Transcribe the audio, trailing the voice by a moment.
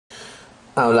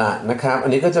เอาละนะครับอั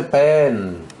นนี้ก็จะเป็น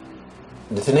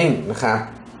listening นะครับ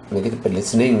อันนี้ก็จะเป็น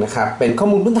listening นะครับเป็นข้อ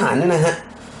มูลพื้นฐานนี่นะฮะ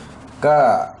ก็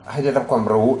ให้ได้รับความ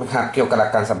รู้นะครับเกี่ยวกับหลั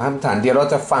กการสัมภาษณ์พื้นฐานเดี๋ยวเรา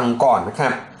จะฟังก่อนนะครั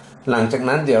บหลังจาก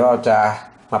นั้นเดี๋ยวเราจะ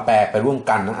มาแปลไปร่วม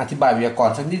กันนะอธิบายไวยากร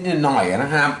ณ์สักนิดหน่อยน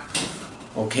ะครับ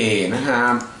โอเคนะครั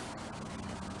บ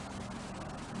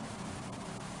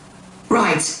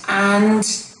Right, and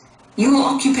your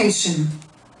occupation?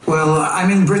 Well, I'm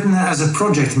in Britain as a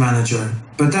project manager,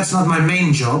 but that's not my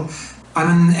main job. I'm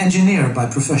an engineer by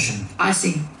profession. I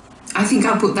see. I think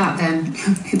I'll put that then.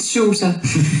 It's shorter.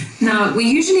 Now, we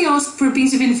usually ask for a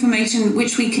piece of information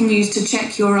which we can use to check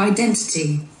your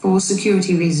identity for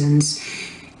security reasons.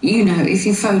 You know, if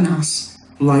you phone us.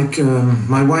 Like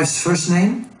my wife's first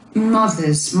name?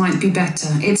 Mother's might be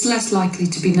better. It's less likely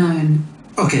to be known.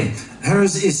 Okay,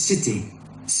 hers is Siti.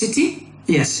 Siti?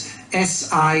 Yes,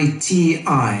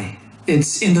 S-I-T-I.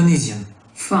 It's Indonesian.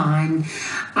 Fine.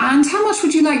 And how much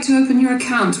would you like to open your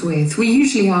account with? We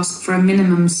usually ask for a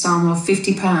minimum sum of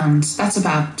 £50. That's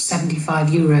about 75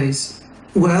 euros.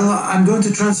 Well, I'm going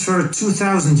to transfer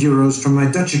 2,000 euros from my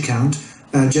Dutch account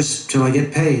just till I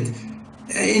get paid.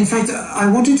 In fact, I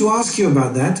wanted to ask you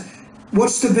about that.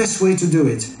 What's the best way to do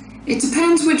it? It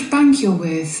depends which bank you're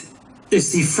with.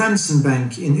 It's the Fransen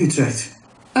Bank in Utrecht.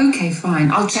 Okay,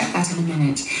 fine. I'll check that in a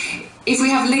minute. If we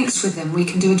have links with them, we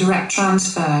can do a direct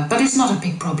transfer, but it's not a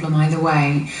big problem either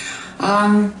way.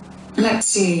 Let's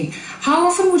see. How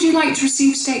often would you like to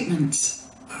receive statements?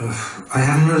 I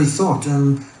haven't really thought.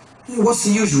 What's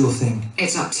the usual thing?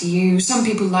 It's up to you. Some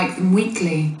people like them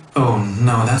weekly. Oh,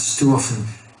 no, that's too often.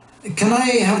 Can I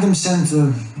have them sent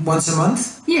once a month?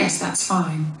 Yes, that's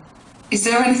fine. Is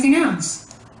there anything else?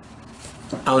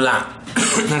 เอาล่ะ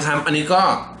นะครับอันนี้ก็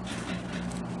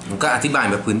อธิบาย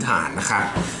แบบพื้นฐานนะครับ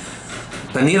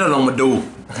ตอนนี้เราลองมาดู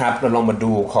นะครับเราลองมา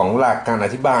ดูของหลักการอ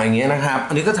ธิบายอย่างเงี้ยนะครับ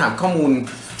อันนี้ก็ถามข้อมูล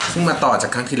ซึ่งมาต่อจา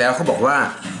กครั้งที่แล้วเขาบอกว่า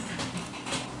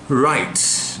right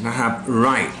นะครับ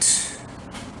right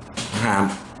นะครับ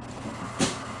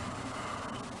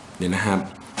เดี๋ยวนะครับ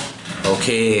โอเค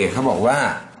เขาบอกว่า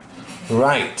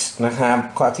right นะครับ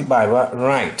เขาอธิบายว่า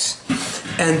right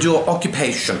and your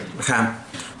occupation นะครับ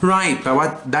right แปลว่า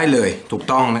ได้เลยถูก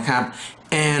ต้องนะครับ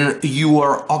and your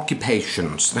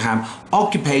occupations นะครับ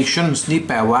occupations นี่แ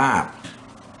ปลว่า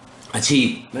อาชีพ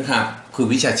นะครับคือ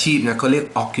วิชาชีพนะเขาเรียก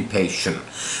occupation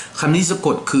คำนี้สะก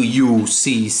ดคือ u c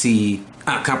c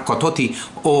ครับขอโทษที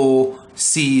o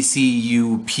c c u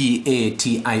p a t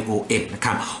i o n นะค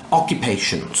รับ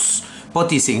occupations ปก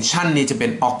ติเสียงชั่นนี่จะเป็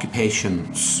น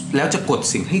occupations แล้วจะกด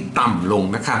เสียงให้ต่ำลง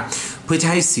นะครับเพื่อจะ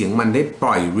ให้เสียงมันได้ป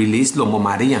ล่อย release ลงม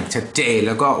าได้อย่างชัดเจนแ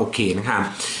ล้วก็โอเคนะครับ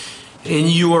in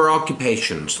your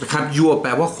occupations นะครับ your แป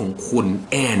ลว่าของคุณ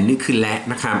and นี่คือและ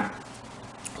นะครับ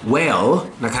well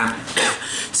นะครับ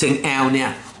เสียง l เนี่ย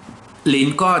ลิ้น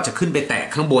ก็จะขึ้นไปแตะ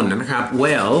ข้างบนนะครับ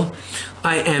well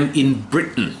I am in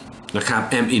Britain นะครับ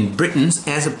am in Britain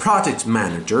as a project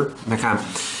manager นะครับ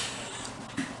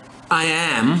I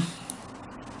am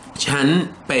ฉัน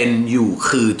เป็นอยู่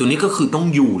คือตัวนี้ก็คือต้อง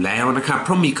อยู่แล้วนะครับเพ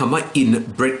ราะมีคำว่า in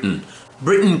Britain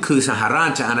Britain คือสหรา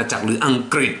ชอาณาจักรหรืออัง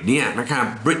กฤษเนี่ยนะครับ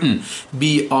Britain B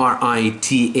R I T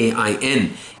A I N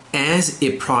as a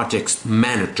project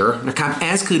manager นะครับ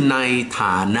as คือในฐ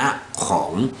านะขอ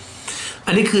ง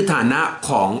อันนี้คือฐานะ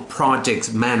ของ project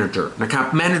manager นะครับ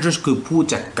manager คือผู้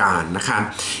จัดการนะครับ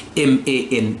M A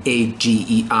N A G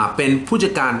E R เป็นผู้จั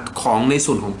ดการของใน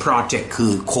ส่วนของ project คื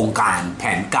อโครงการแผ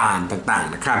นการต่าง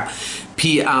ๆนะครับ P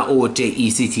R O J E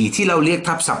C T ที่เราเรียก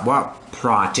ทับศัพท์ว่า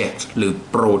project หรือ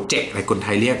project อะไรคนไท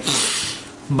ยเรียก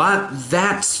but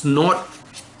that's not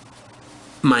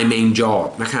my main job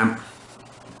นะครับ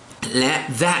และ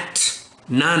that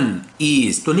นั่น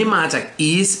is ตัวนี้มาจาก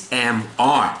is am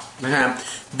are นะครับ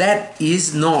that is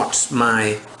not my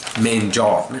main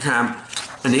job นะครับ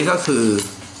อันนี้ก็คือ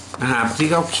นะครับที่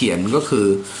เขาเขียนก็คือ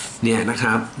เนี่ยนะค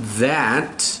รับ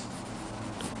that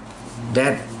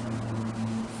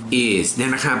is เนี่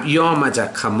ยนะครับย่อมาจาก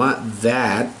คำว่า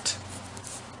that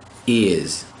is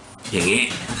อย่างนี้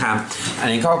นะครับอัน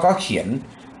นี้เขาก็เขียน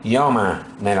ย่อมา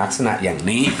ในลักษณะอย่าง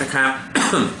นี้นะครับ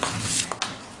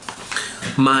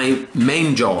my main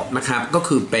job นะครับก็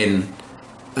คือเป็น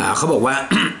เขาบอกว่า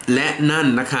และนั่น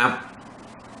นะครับ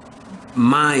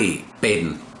ไม่เป็น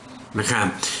นะครับ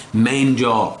main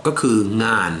job ก็คือง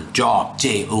าน job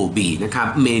job นะครับ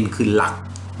main คือหลัก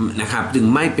นะครับจึง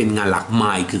ไม่เป็นงานหลัก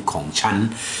my คือของฉัน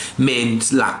main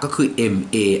หลักก็คือ m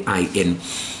a i n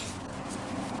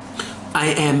I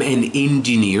am an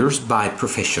engineer by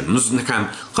professions นะครับ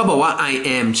เขาบอกว่า I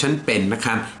am ฉันเป็นนะค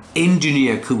รับ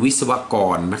engineer คือวิศวก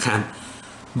รนะครับ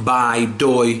by โด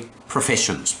ย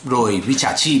professions โดยวิช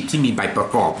าชีพที่มีใบประ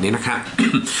กอบเนี่ยนะครับ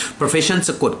profession ส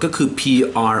ะกดก็คือ P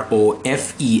R O F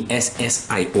E S S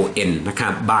I O N นะครั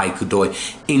บ by คือโดย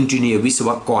engineer วิศว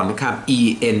กรนะครับ E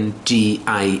N G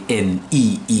I N E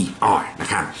E R นะ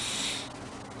ครับ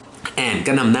and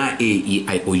ก็นำหน้า A E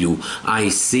I O U I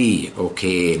see โอเค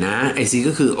นะ I see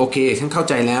ก็คือโอเคฉันเข้า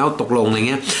ใจแล้วตกลงอะไร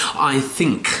เงี้ย I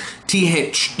think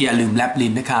TH อย่าลืมแลบลิ้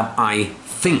นนะครับ I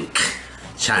think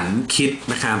ฉันคิด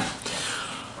นะครับ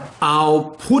I'll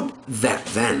put that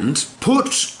then put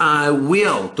I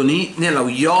will ตัวนี้เนี่ยเรา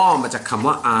ย่อมาจากคำ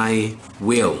ว่า I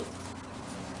will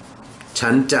ฉั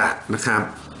นจะนะครับ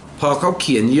พอเขาเ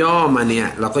ขียนย่อมาเนี่ย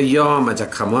เราก็ย่อมาจาก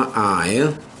คำว่า I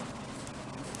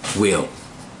will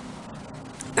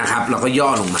นะครับเราก็ย่อ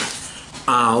ลงมา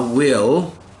I will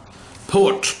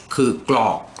put คือกรอ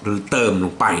กหรือเติมล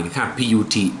งไปนะครับ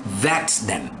put that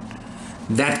then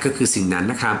that ก็คือสิ่งนั้น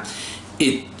นะครับ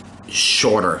it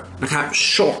shorter นะครับ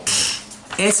short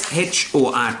s h o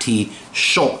r t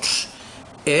short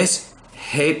s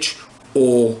h o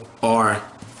r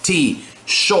t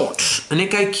short อันนี้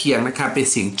ใกล้เคียงนะครับเป็น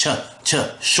เสียงเช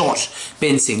short เป็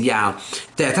นเสียงยาว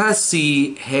แต่ถ้า c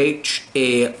h a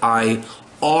i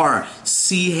r c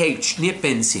h เนี่ยเ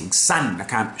ป็นเสียงสั้นนะ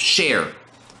ครับ share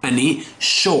อันนี้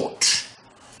short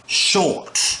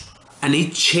อันนี้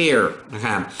chair นะค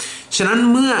รับฉะนั้น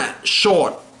เมื่อ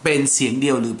short เป็นเสียงเดี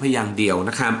ยวหรือพยางค์เดียว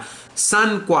นะครับสั้น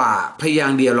กว่าพยา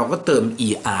งค์เดียวเราก็เติม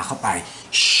er เข้าไป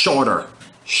shorter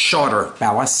แปล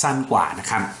ว่าสั้นกว่านะ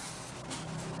ครับ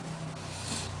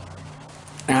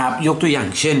ยกตัวอย่าง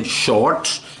เช่น short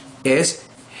s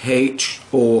h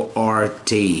o r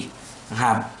t นะค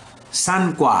รับสั้น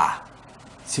กว่า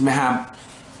ใช่ไหมครับ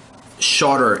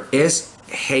shorter s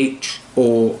h o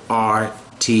r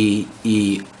t e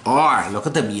r เราก็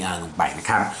เติม er ลงไปนะ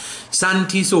ครับสั้น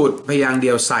ที่สุดพยางค์เดี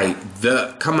ยวใส่ the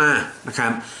เข้ามานะครั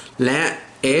บและ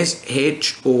s h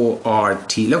o r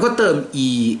t แล้วก็เติม e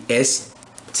s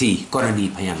t กรณี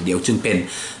พยางค์เดียวจึงเป็น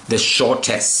the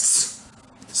shortest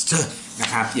นะ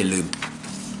ครับอย่าลืม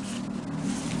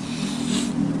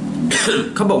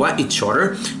เขาบอกว่า it's shorter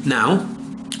now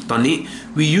ตอนนี้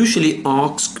we usually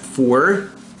ask for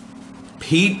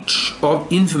page of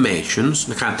informations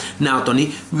นะครับ now ตอนนี้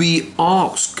we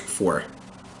ask for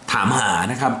ถามหา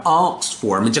นะครับ ask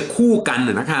for มันจะคู่กัน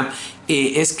นะครับ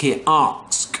ask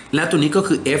ask และตัวนี้ก็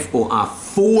คือ for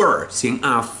for เสียง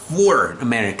r for อ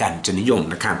เมริกันจะนิยม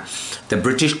นะครับแต่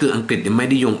British คืออังกฤษไม่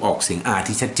ได้ยงออกเสียง r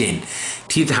ที่ชัดเจน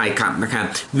ที่ไทยครับนะครับ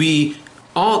we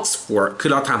ask for คือ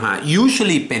เราถามหา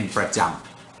usually เป็นประจ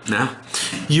ำนะ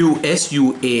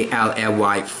usually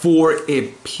for a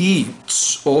piece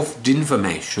of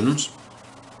information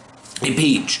a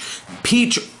piece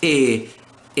a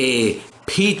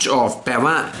piece of แปล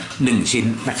ว่า1ชิ้น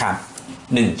นะครับ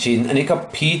1ชิ้นอันนี้ก็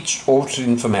piece of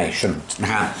information นะ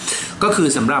ครับก็คือ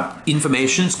สำหรับ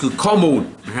information คือข้อมูล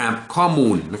นะครับข้อมู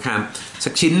ลนะครับสั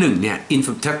กชิ้นหนึ่งเนี่ย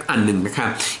สักอันหนึ่งนะครับ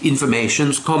information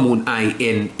ข้อมูล i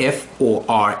n f o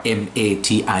r m a t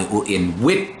i o n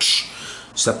which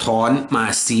สะท้อนมา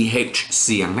ch เ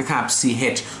สียงนะครับ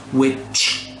ch which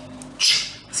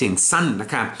เสียงสั้นนะ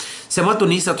ครับแสดงว่าตัว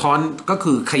นี้สะท้อนก็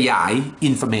คือขยาย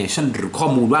information หรือข้อ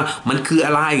มูลว่ามันคืออ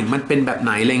ะไรมันเป็นแบบไห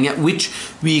นอะไรเงี้ย which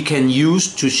we can use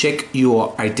to check your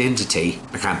identity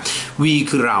นะครับ we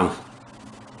คือเรา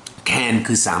can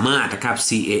คือสามารถนะครับ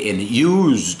can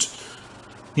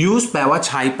use แปลว่าใ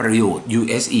ช้ประโยชน์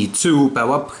use to แปล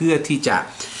ว่าเพื่อที่จะ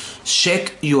check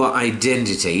your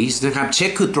identities นะครับ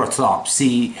check คือตรวจสอบ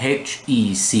check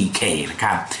นะค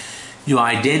รับ your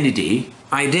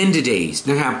identities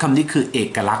นะครับคำนี้คือเอ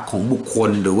กลักษณ์ของบุคคล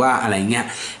หรือว่าอะไรเงี้ย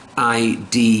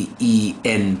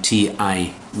identity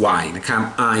นะครับ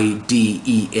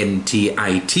identity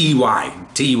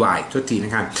โทษทีน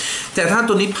ะครับแต่ถ้า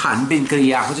ตัวนี้ผันเป็นกริ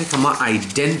ยาเขาใช้คำว่า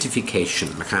identification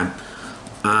นะครับ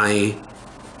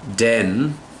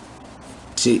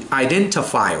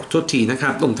identify โทษทีนะครั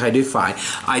บลงท้ายด้วย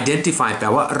identify แปล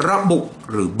ว่าระบุ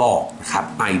หรือบอกนะครับ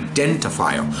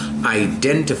identify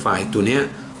ตัวเนี้ย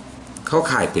เข้า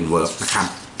ข่ายเป็น verb นะครับ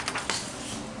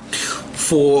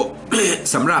for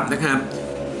สำหรับนะครับ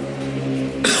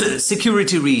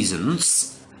security reasons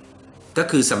ก็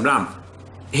คือสำหรับ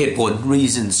เหตุผล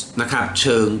reasons นะครับเ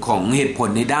ชิงของเหตุผล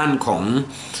ในด้านของ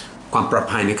ความปลอด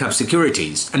ภัยนะครับ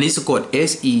securities อันนี้สะกด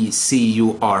s e c u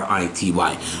r i t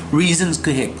y reasons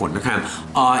คือเหตุผลนะครับ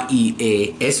r e a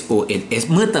s o n s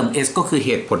เมื่อเติม s ก็คือเ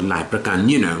หตุผลหลายประการ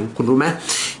you know คุณรู้ไหม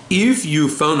if you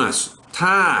phone us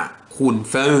ถ้าคุณ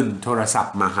โฟนโทรศัพ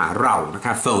ท์มาหาเรานะค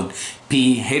รับ phone p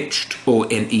h o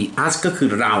n e us ก็คือ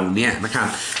เราเนี่ยนะครับ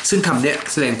ซึ่งคำนี้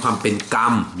แสดงความเป็นกรร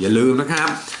มอย่าลืมนะครับ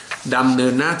ดำเนิ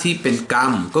นหน้าที่เป็นกรร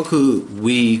มก็คือ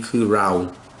we คือเรา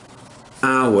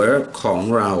our ของ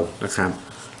เรานะครับ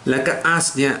แล้วก็ us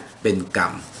เนี่ยเป็นกรร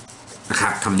มนะครั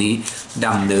บคำนี้ด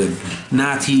ำเนินหน้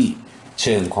าที่เ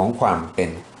ชิงของความเป็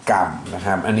นกรรมนะค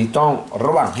รับอันนี้ต้องร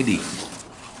ะวังให้ดี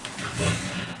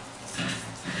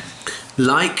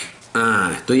like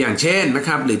ตัวอย่างเช่นนะค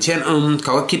รับหรือเช่นเข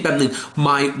าก็คิดแบบหนึ่ง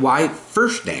my wife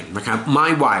first name นะครับ my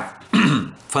wife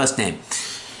first name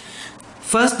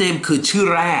first name คือชื่อ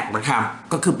แรกนะครับ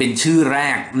ก็คือเป็นชื่อแร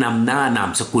กนำหน้านา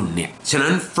มสกุลเนี่ยฉะ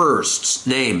นั้น first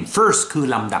name first คือ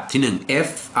ลำดับที่1 F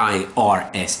I R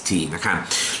S T นะครับ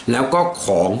แล้วก็ข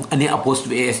องอันนี้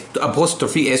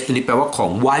apostrophe S ตัวนี้แปลว่าขอ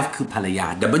ง wife คือภรรยา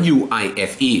W I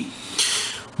F E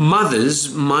mothers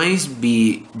might be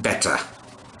better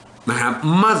นะครับ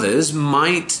mothers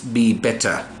might be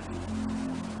better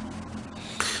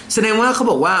แสดงว่าเขา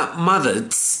บอกว่า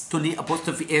mothers ตัวนี้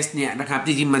apostrophe s เนี่ยนะครับจ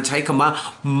ริงๆมันใช้คำว่า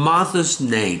mother's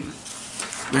name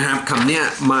นะครับคำเนี้ย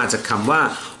มาจากคำว่า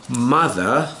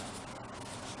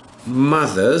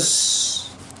mother's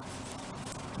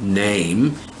name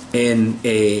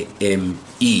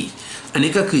N-A-M-E อัน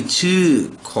นี้ก็คือชื่อ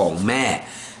ของแม่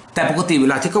แต่ปกติเว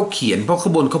ลาที่เขาเขียนเพราะข้า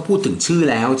งบนเขาพูดถึงชื่อ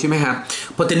แล้วใช่ไหมครับ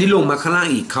พอตอนนี้ลงมาข้างล่าง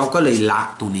อีกเขาก็เลยละ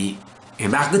ตรงนี้เห็น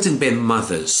ไหมก็จึงเป็น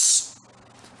mothers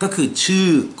ก็คือชื่อ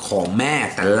ของแม่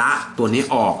แต่ละตัวนี้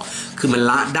ออกคือมัน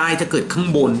ละได้ถ้าเกิดข้าง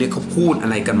บนเนี่ยเขาพูดอะ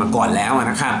ไรกันมาก่อนแล้ว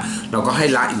นะครับเราก็ให้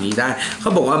ละอย่างนี้ได้เขา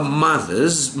บอกว่า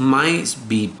mothers might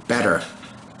be better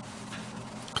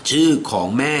ชื่อของ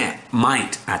แม่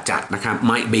might อาจจะนะครับ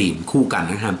might be คู่กัน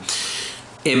นะครับ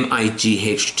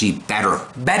M-I-G-H-T better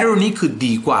better นี่คือ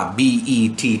ดีกว่า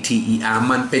B-E-T-T-E-R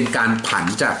มันเป็นการผัน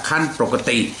จากขั้นปก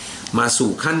ติมา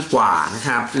สู่ขั้นกว่านะค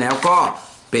รับแล้วก็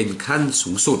เป็นขั้นสู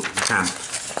งสุดนะครับ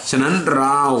ฉะนั้นเร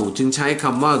าจึงใช้ค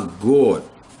ำว่า good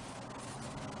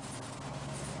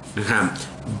นะครับ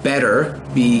better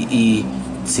B E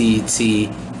T T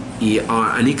E R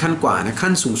อันนี้ขั้นกว่านะ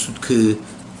ขั้นสูงสุดคือ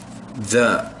the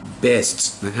best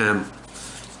นะครับ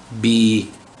B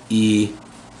E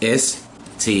S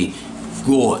T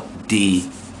good ดี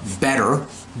better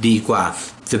ดีกว่า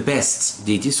the best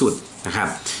ดีที่สุดนะครับ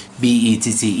B E T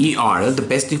T E R แล้ว the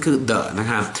best นี่คือ the นะ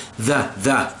ครับ the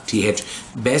th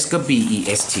best ก็ B E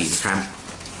S T นะครับ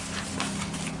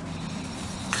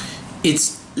it's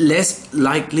less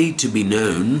likely to be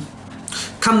known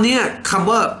คำนี้คำ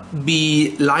ว่า be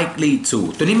likely to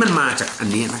ตัวนี้มันมาจากอัน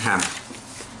นี้นะครับ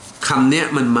คำนี้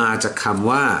มันมาจากคำ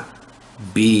ว่า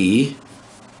be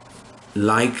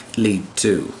likely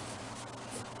to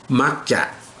มักจะ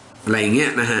อะไรเงี้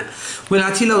ยนะฮะเวลา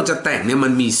ที่เราจะแต่งเนี่ยมั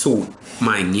นมีสูตรม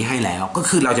าอย่างนี้ให้แล้วก็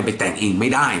คือเราจะไปแต่งเองไม่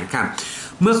ได้นะครับ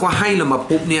เมื่อเขาให้เรามา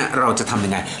ปุ๊บเนี่ยเราจะทำยั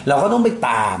งไงเราก็ต้องไป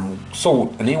ตามสูต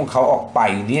รอันนี้ของเขาออกไป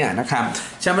เนี่ยนะครับ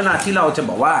ใช้เวลาที่เราจะ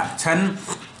บอกว่าฉัน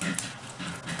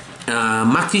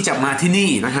มักที่จะมาที่นี่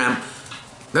นะครับ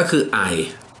ก็คือ I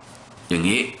อย่าง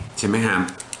นี้ใช่ไหมครับ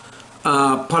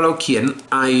พอเราเขียน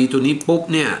I ตัวนี้ปุ๊บ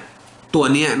เนี่ยตัว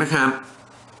เนี้ยนะครับ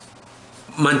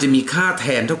มันจะมีค่าแท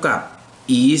นเท่ากับ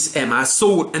is mr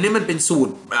สูตรอันนี้มันเป็นสูต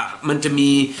รมันจะ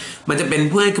เป็น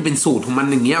เพื่อให้คือเป็นสูตรของมัน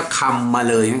อย่างเงี้ยคำมา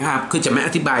เลยนะครับคือจะไม่อ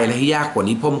ธิบายอะไรให้ยากกว่า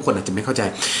นี้เพราะบางคนอาจจะไม่เข้าใจ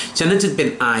ฉะนั้นจึงเป็น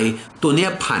I ตัวเนี้ย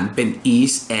ผันเป็น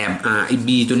is mr b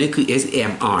ตัวนี้คือ s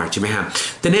mr ใช่ไหมครับ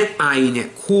แต่เนี้ย I เนี่ย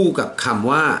คู่กับคำ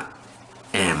ว่า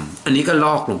am อันนี้ก็ล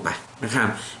อกลงไปนะครับ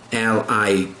l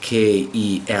i k e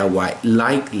l y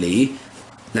likely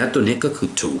และตัวนี้ก็คือ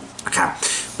to นะครับ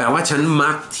แปลว่าฉัน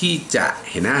มักที่จะ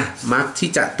เห็นนะมักที่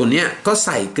จะตัวเนี้ยก็ใ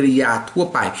ส่กริยาทั่ว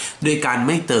ไปโดยการไ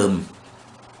ม่เติม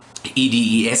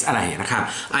eds อะไรนะครับ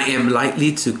I am likely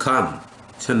to come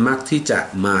ฉันมักที่จะ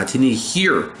มาที่นี่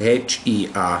here h e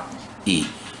r e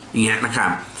อย่างเงี้ยนะครั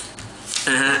บ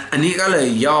อันนี้ก็เลย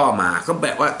ย่อมาก็แบ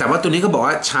บว่าแต่ว่าตัวนี้ก็บอก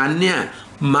ว่าฉันเนี่ย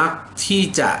มักที่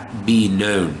จะ be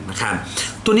known นะครับ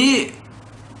ตัวนี้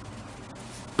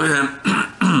นะครับ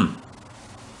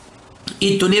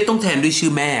it ตัวนี้ต้องแทนด้วยชื่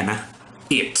อแม่นะ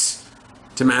it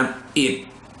ใช่ไหมครับ it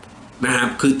นะครับ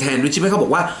คือแทนด้วยชื่อแม่เขาบอ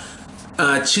กว่า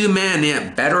ชื่อแม่เนี่ย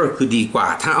better คือดีกว่า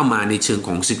ถ้าเอามาในเชิงข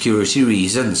อง security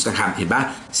reasons นะครับเห็นปะ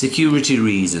security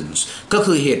reasons ก็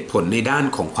คือเหตุผลในด้าน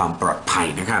ของความปลอดภัย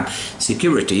นะครับ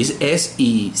security s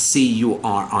e c u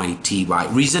r i t y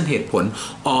reason เหตุผล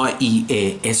r e a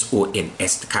s o n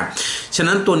s นะครับฉะ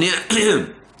นั้นตัวเนี้ย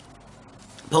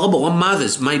พอเขาบอกว่า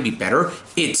mothers might be better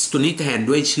it's ตัวนี้แทน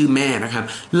ด้วยชื่อแม่นะครับ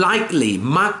likely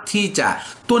มักที่จะ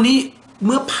ตัวนี้เ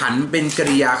มื่อผันเป็นก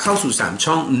ริยาเข้าสู่3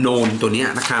ช่อง known ตัวนี้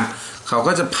นะครับเขา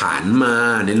ก็จะผันมา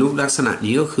ในรูปลักษณะ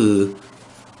นี้ก็คือ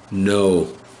know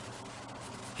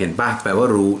เห็นป่ะแปลว่า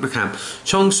รู้นะครับ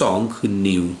ช่อง2คือ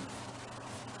new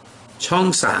ช่อง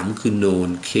3คือ known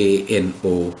k n o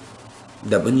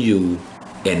w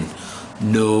n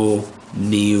know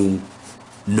new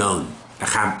known น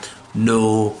ะครับ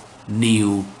know new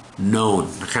known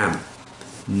นะครับ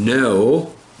know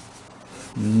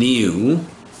new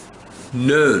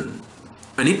known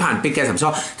อันนี้ผ่านเป็นกริยาสามช่อ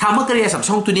งถามว่ากริยาสาม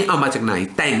ช่องตัวนี้เอามาจากไหน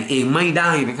แต่งเองไม่ไ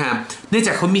ด้นะครับเนื่องจ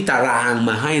ากเขามีตาราง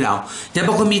มาให้เราอย่างพ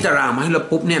อเขามีตารางมาให้เรา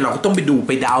ปุ๊บเนี่ยเราก็ต้องไปดูไ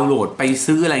ปดาวน์โหลดไป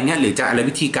ซื้ออะไรเงี้ยหรือจะอะไร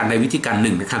วิธีการใดวิธีการห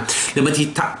นึ่งนะครับหรือบางที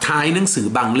ท้ายหนังสือ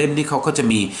บางเล่มนี่เขาก็จะ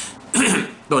มี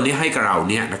ตัวนี้ให้กับเรา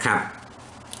เนี่ยนะครับ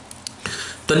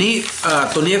ตัว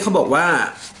นี้เขาบอกว่า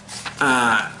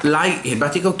like เห็นป่ะ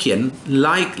ที่เขาเขียน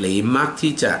likely มัก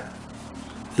ที่จะ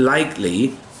likely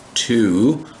to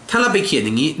ถ้าเราไปเขียนอ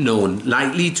ย่างนี้ known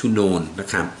likely to known นะ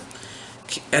ครับ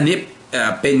อันนี้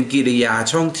เป็นกริยา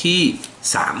ช่องที่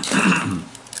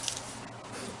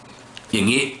3 อย่าง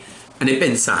นี้อันนี้เป็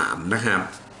น3นะครับ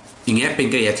อย่างเงี้ยเป็น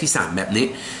กริยาที่3แบบนี้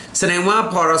แสดงว่า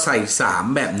พอเราใส่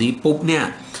3แบบนี้ปุ๊บเนี่ย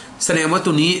แสดงว่า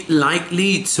ตัวนี้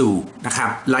likely to นะครับ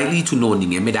likely to known อย่า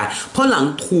งเงี้ยไม่ได้เพราะหลัง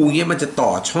to เงี้ยมันจะต่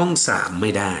อช่อง3ไ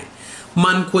ม่ได้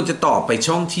มันควรจะต่อไป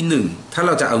ช่องที่1ถ้าเ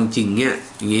ราจะเอาจริงเนี่ย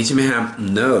อย่างงี้ใช่ไหมครับ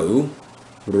know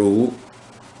รู้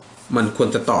มันควร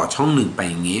จะต่อช่อง1ไป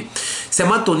อย่างงี้แสดง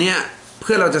ว่าตัวเนี้ยเ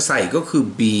พื่อเราจะใส่ก็คือ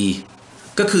be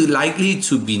ก็คือ likely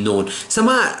to be known แสดง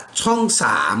ว่าช่อง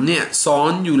3เนี่ยซ้อ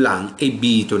นอยู่หลัง a b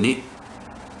ตัวนี้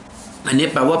อันนี้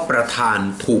แปลว่าประธาน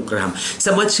ถูกกระทำส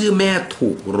มมติชื่อแม่ถู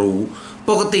กรู้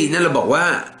ปกติเนี่ยเราบอกว่า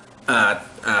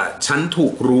ฉันถู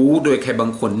กรู้โดยใครบา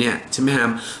งคนเนี่ยใช่ไหมครับ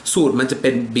สูตรมันจะเป็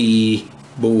น b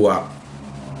บวก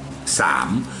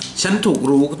3ฉันถูก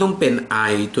รู้ก็ต้องเป็น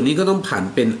I ตัวนี้ก็ต้องผัน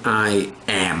เป็น I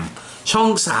am ช่อง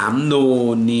3 no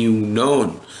new known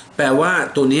แปลว่า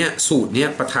ตัวนี้สูตรเนี้ย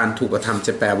ประธานถูกกระทำจ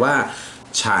ะแปลว่า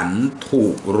ฉันถู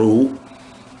กรู้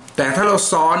แต่ถ้าเรา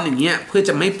ซ้อนอย่างเงี้ยเพื่อจ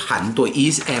ะไม่ผันตัว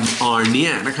is am are เนี่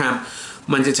ยนะครับ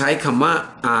มันจะใช้คำว่า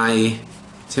I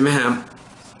ใช่ไหมครับ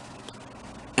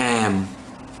am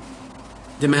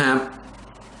ใช่ไหมครับ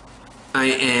I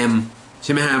am ใ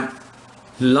ช่ไหมครับ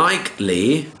likely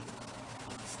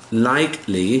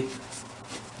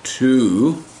to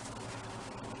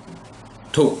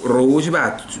ถูกรู้ใช่ป่ะ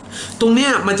ตรงเนี้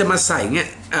ยมันจะมาใส่เงี้ย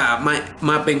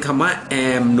มาเป็นคำว่า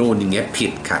am known อย่างเงี้ยผิ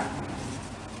ดครับ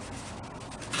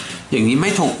อย่างนี้ไ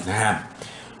ม่ถูกนะครับ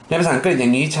ในภาษาอังกฤษอย่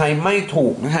างนี้ใช้ไม่ถู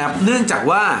กนะครับเนื่องจาก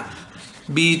ว่า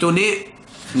b ตัวนี้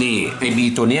นี่ไอ้ b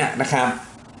ตัวเนี้ยนะครับ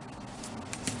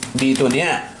b ตัวเนี้ย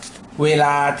เวล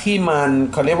าที่มัน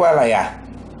เขาเรียกว่าอะไรอ่ะ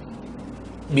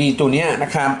b ตัวเนี้ยน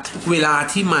ะครับเวลา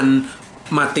ที่มัน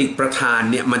มาติดประธาน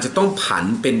เนี่ยมันจะต้องผัน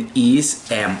เป็น is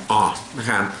am are นะ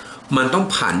ครับมันต้อง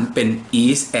ผันเป็น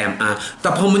is am are แต่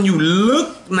พอมันอยู่ลึก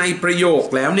ในประโยค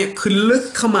แล้วเนี่ยคือลึก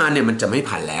เข้ามาเนี่ยมันจะไม่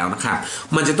ผันแล้วนะครับ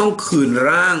มันจะต้องคืน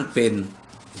ร่างเป็น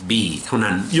be เท่า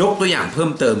นั้นยกตัวอย่างเพิ่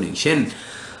มเติมอย่างเช่น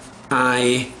I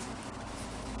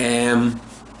am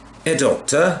a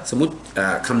doctor สมมุติ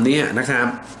คำนี้นะครับ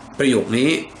ประโยค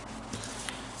นี้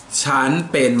ฉัน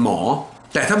เป็นหมอ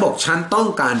แต่ถ้าบอกฉันต้อง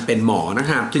การเป็นหมอนะ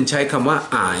ครับจึงใช้คำว่า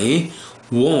I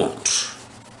want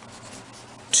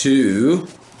to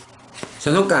ฉั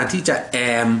นต้องการที่จะ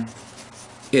am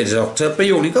a doctor ประ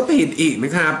โยคนี้ก็ผิดอีกน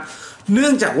ะครับเนื่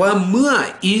องจากว่าเมื่อ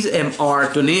is am are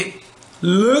ตัวนี้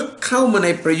ลึกเข้ามาใน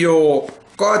ประโยค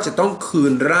ก็จะต้องคื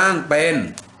นร่างเป็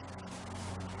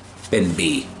น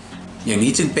be อย่าง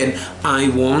นี้จึงเป็น I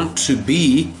want to be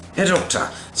a doctor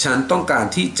ฉันต้องการ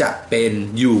ที่จะเป็น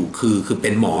อยู่คือเป็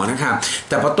นหมอนะครับ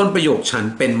แต่พอต้นประโยคฉัน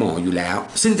เป็นหมออยู่แล้ว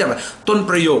ซึ่งจะต้น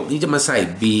ประโยคนี้จะมาใส่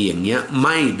be อย่างเงี้ยไ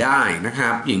ม่ได้นะครั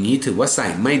บอย่างนี้ถือว่าใส่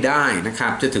ไม่ได้นะครั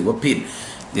บจะถือว่าผิด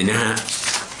เนี่ยนะฮะ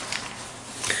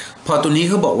พอตัวนี้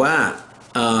เขาบอกว่า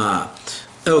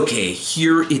โอเค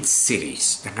here it's cities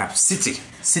นะครับ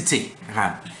city นะครั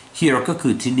บ here ก็คื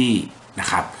อที่นี่นะ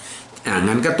ครับ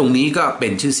งั้นก็ตรงนี้ก็เป็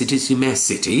นชื่อ city ชื่อแม่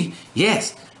city yes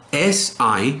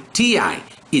S-I-T-I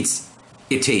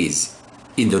it is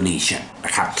Indonesia น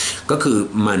ะครับก็คือ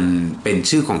มันเป็น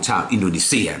ชื่อของชาวอินโดนีเ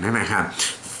ซียนะครับ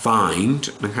find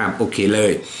นะครับโอเคเล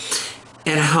ย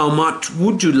and how much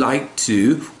would you like to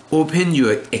open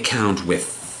your account with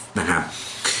นะครับ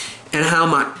and how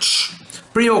much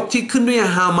ประโยคที่ขึ้นด้วย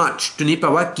how much ตัวนี้แปล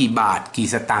ว่ากี่บาทกี่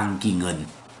สตางค์กี่เงิน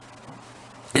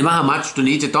เห็นว่า how much ตัว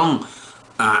นี้จะต้อง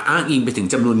อ้างอิงไปถึง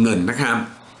จำนวนเงินนะครับ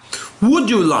would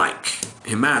you like เ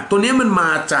ห็นไหมตัวนี้มันม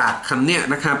าจากคำเนี้ย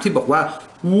นะครับที่บอกว่า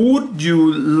would you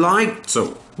like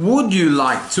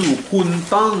to คุณ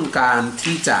ต้องการ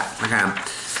ที่จะนะครับ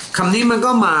คำนี้มัน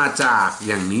ก็มาจาก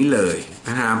อย่างนี้เลยน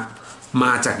ะครับม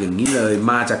าจากอย่างนี้เลย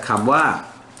มาจากคำว่า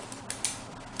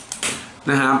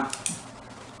นะครับ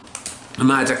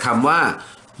มาจากคำว่า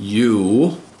you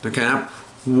นะครับ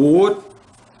would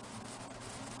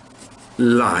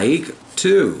like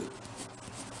to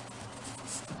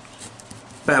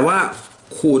แปลว่า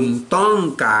คุณต้อง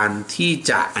การที่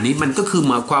จะอันนี้มันก็คือ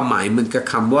มาความหมายเหมือนกับ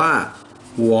คำว่า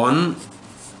want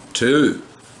to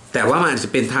แต่ว่ามันอาจจะ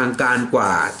เป็นทางการกว่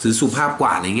าหรือสุภาพก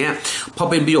ว่าอะไรเงี้ยพอ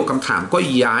เป็นประโยคคำถามก็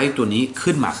ย้ายตัวนี้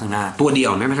ขึ้นมาข้างหน้าตัวเดีย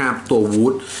วนะครับตัว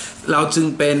would เราจึง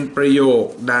เป็นประโยค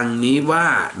ดังนี้ว่า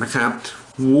นะครับ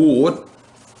would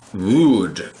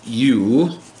you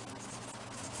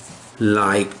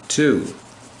like to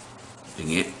อย่าง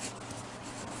เงี้ย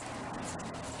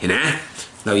เห็นไหม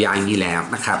เราย้ายอย่างนี้แล้ว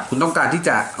นะครับคุณต้องการที่จ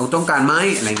ะต้องการไหม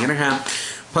อะไรเงี้ยนะครับ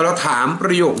พอเราถามป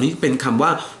ระโยคนี้เป็นคำว่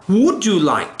า would you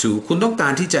like to คุณต้องกา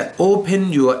รที่จะ open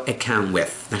your account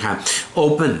with นะครับ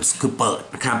open คือเปิด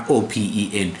นะครับ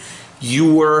open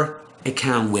your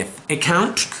account with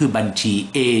account คือบัญชี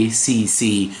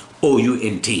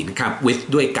account นะครับ with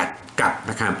ด้วยกับ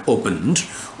นะครับ opened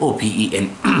open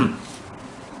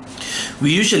We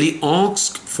usually ask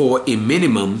for a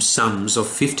minimum sums of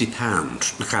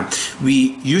 £50 นะครับ We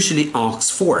usually ask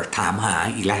for ถามหา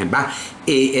อีกแล้วเห็นป่ะ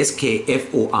ask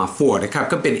for นะครับ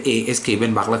ก็เป็น ask เป็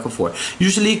นวรรคแล้วก็ for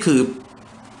usually คือ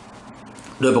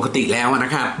โดยปกติแล้วน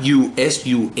ะครับ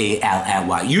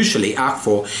usually ask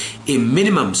for a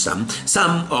minimum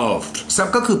sum of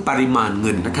ก็คือปริมาณเ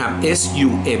งินนะครับ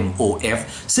sum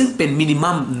ซึ่งเป็น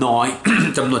minimum น้อย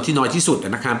จำนวนที่น้อยที่สุดน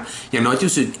ะครับอย่างน้อย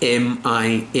ที่สุด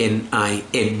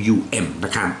minimum น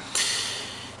ะครับ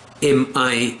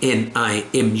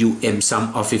minimum sum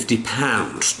of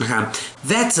 £50 นะครับ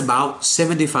that's about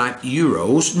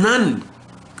 €75 นั่น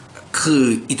คือ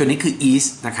อีตัวนี้คือ is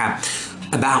นะครับ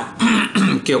about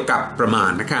เกี่ยวกับประมา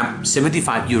ณนะครับ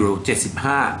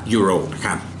€75 นะค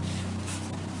รับ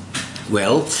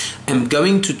Well I'm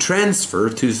going to transfer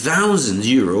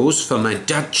 €2,000 from my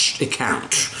Dutch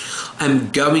account I'm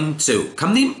going to ค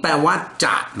ำนี้แปลว่าจ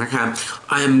ะนะครับ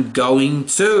I'm going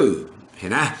to เห็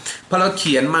นนะพอเราเ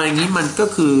ขียนมาอย่างนี้มันก็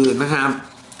คือนะครับ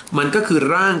มันก็คือ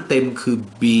ร่างเต็มคือ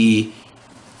be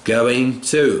going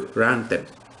to ร่างเต็ม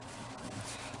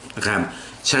นะครับ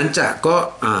ฉันจะก็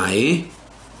I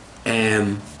am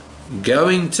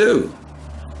going to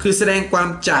คือแสดงความ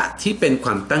จะที่เป็นคว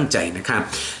ามตั้งใจนะครับ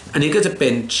อันนี้ก็จะเป็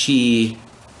น she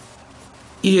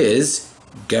is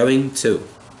going to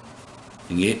อ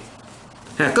ย่างนี้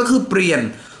ก็คือเปลี่ยน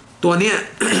ตัวเนี้ย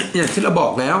อย่างที่เราบอ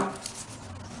กแล้ว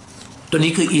ตัว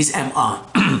นี้คือ is am are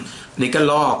อันนี้ก็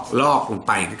ลอกลงไ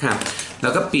ปนะครับแล้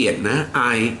วก็เปลี่ยนนะ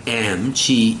I am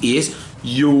she is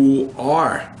you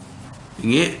are อย่า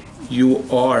งนี้ you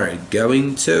are going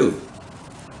to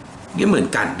นี่เหมือน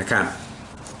กันนะครับ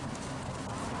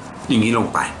อย่างนี้ลง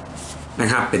ไปนะ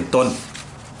ครับเป็นต้น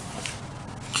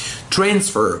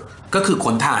transfer ก็คือข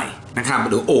นถ่ายนะครับ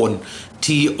หรือโอน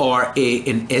transfer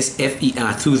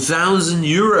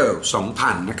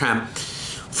 €2,000 นะครับ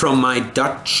from my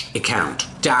Dutch account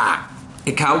จาก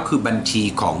account คือบัญชี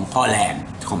ของฮอลแลนด์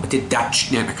ของประเทศดัตช์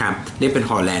เนี่ยนะครับเรียกเป็น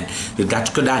ฮอลแลนด์หรือดัต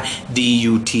ช์ก็ได้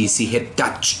DUTCH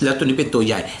Dutch แล้วตัวนี้เป็นตัว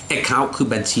ใหญ่ account คือ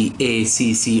บัญชี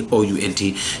ACCOUNT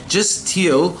just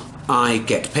till I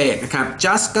get paid นะครับ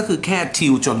just ก็คือแค่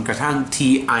till จนกระทั่ง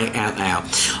TILL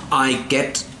I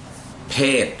get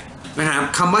paid นะครับ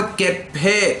คำว่า get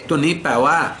paid ตัวนี้แปล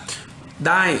ว่าไ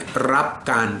ด้รับ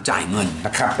การจ่ายเงินน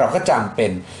ะครับเราก็จำเป็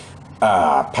น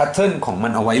pattern ของมั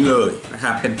นเอาไว้เลยนะค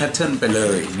รับเป็น pattern ไปเล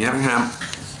ยอย่างเงี้ยนะครับ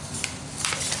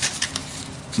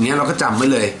เนี้ยเราก็จำไว้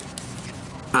เลย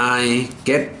I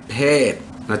get paid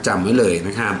เราจำไว้เลยน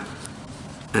ะครับ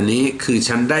อันนี้คือ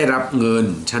ฉันได้รับเงิน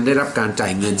ฉันได้รับการจ่า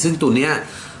ยเงินซึ่งตัวเนี้ย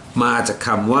มาจากค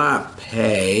ำว่า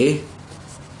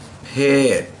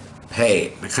paid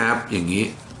นะครับอย่างนี้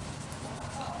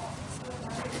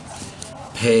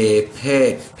paid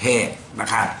นะ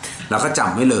ครับเราก็จ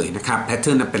ำไว้เลยนะครับแพทเ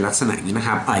ทิร์นเป็นลักษณะนี้นะค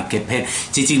รับ I get paid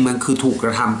จริงๆมันคือถูกกร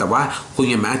ะทำแต่ว่าคุณ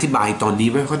ยังไม่อธิบายตอนนี้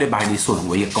ไม่ค่อยได้บายในส่วนของ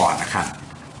ไวยากรณ์นะครับ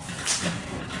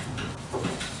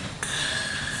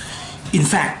In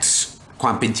fact คว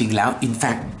ามเป็นจริงแล้ว in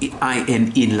fact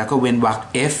in แล้วก็เว้นวรรค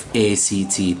fact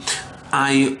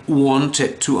I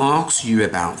wanted to ask you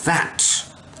about that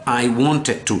I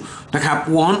wanted to นะครับ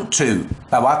want to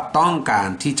แปลว่าต้องการ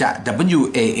ที่จะ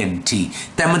want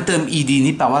แต่มันเติม ed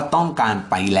นี่แปลว่าต้องการ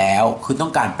ไปแล้วคือต้อ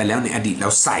งการไปแล้วในอดีตเรา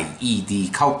ใส่ ed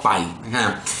เข้าไปนะครั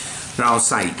บเรา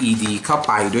ใส่ ed เข้า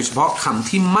ไปโดยเฉพาะคำ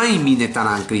ที่ไม่มีในตาร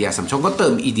างกริยาสำชงก็เติ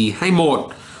ม ed ให้หมด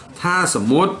ถ้าสม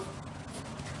มุติ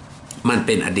มันเ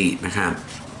ป็นอดีตนะครับ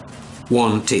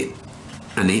wanted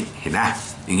อันนี้เห็นไหม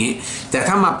อย่างนี้แต่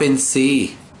ถ้ามาเป็น c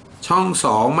ช่อง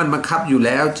2มันบังคับอยู่แ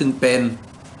ล้วจึงเป็น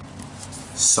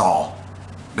saw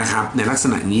นะครับในลักษ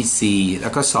ณะนี้ c แล้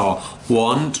วก็ saw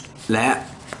want และ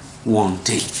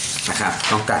wanted นะครับ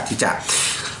ต้องการที่จะ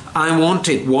I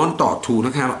wanted want ต่อ to น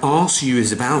ะครับ ask you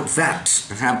is about that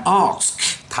นะครับ ask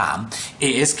ถาม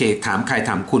ask ถามใครถ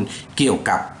ามคุณเกี่ยว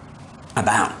กับ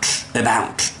about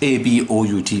about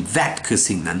that คือ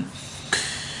สิ่งนั้น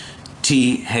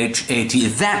T-H-A-T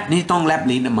that นี่ต้องแลบ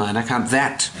ลิ้นออกมานะครับ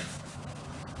that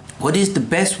What is the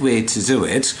best way to do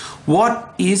it What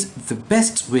is the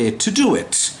best way to do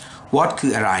it What คื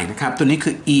ออะไรนะครับตัวนี้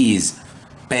คือ is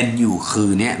เป็นอยู่คื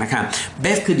อเนี่ยนะครับ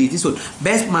best คือดีที่สุด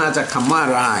best มาจากคำว่าอ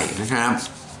ะไรนะครับ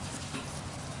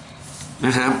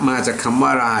มาจากคำว่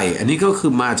าอะไรอันนี้ก็คื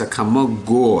อมาจากคำว่า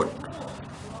good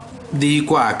ดี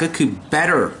กว่าก็คือ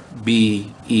better B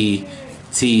E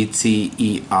T T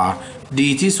E R ดี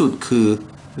ที่สุดคือ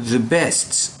the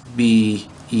best B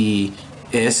E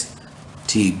S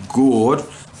T good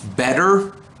better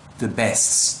the best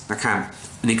นะครับ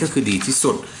อันนี้ก็คือดีที่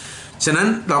สุดฉะนั้น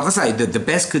เราก็ใส่ the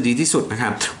best คือดีที่สุดนะครั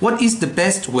บ what is the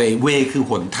best way คือ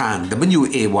หนทาง W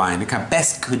A Y นะครับ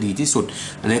best คือดีที่สุด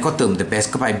อันนี้ก็เติม the best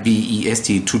เข้าไป B E S T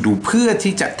to do เพื่อ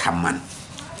ที่จะทำมัน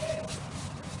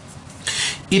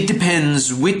it depends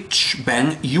which bank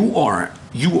you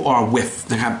are with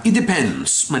นะครับ it depends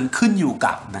มันขึ้นอยู่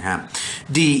กับนะครับ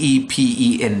D E P E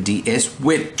N D S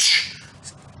which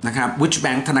นะครับ which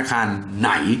bank ธนาคารไห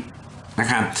นนะ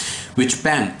ครับ which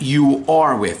bank you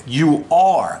are with you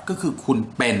are ก็คือคุณ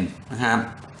เป็นนะครับ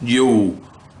you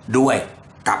ด้วย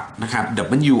กับนะครับ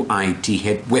W I T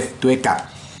H with ด้วยกับ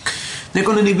ในก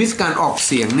รณีวิธีการออกเ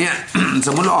สียงเนี่ย ส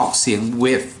มมติเราออกเสียง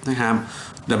with นะครับ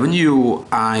W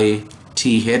I T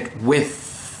H with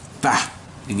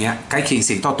อย่างเงี้ยใกล้เคียงเ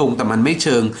สียงทอทงแต่มันไม่เ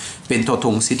ชิงเป็นทอท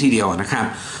งซิทีเดียวนะครับ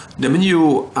W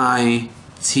I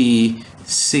T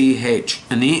C H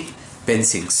อันนี้เป็น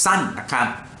เสียงสั้นนะครับ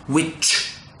which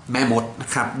แม่มดนะ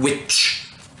ครับ which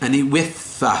อันนี้ with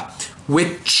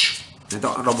which ต้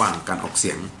องระวังการออกเ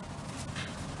สียง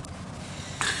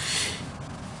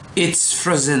It's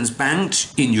Frozen's Bank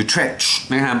in Utrecht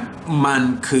นะครับมัน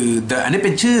คือ อันนี้เ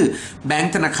ป็นชื่อแบง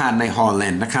ก์ธนาคารในฮอลแล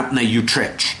นด์นะครับใน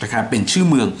Utrecht นะครับเป็นชื่อ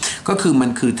เมืองก็คือมั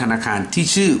นคือธนาคารที่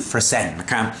ชื่อ Frozen นะ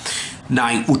ครับใน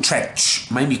Utrecht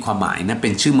ไม่มีความหมายนะเป็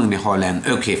นชื่อเมืองในฮอลแลนด์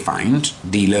โอเค fine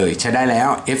ดีเลยใช้ได้แล้ว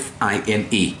F I N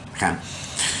E ครับ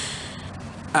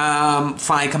ไฟ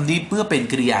ล์คำนี้เมื่อเป็น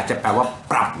กริยาจะแปลว่า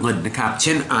ปรับเงินนะครับเ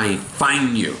ช่น I fine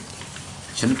you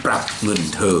ฉันปรับเงิน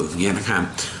เธออย่างเงี้ยนะครับ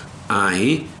I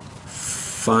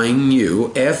fine you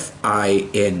F I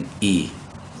N E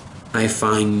I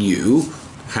fine you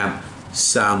ครับ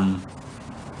some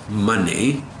money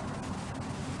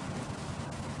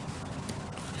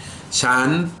ฉัน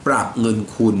ปรับเงิน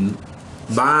คุณ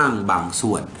บ้างบาง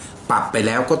ส่วนปรับไปแ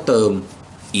ล้วก็เติม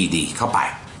ed เข้าไป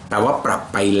แปลว่าปรับ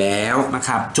ไปแล้วนะค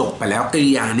รับจบไปแล้วกริ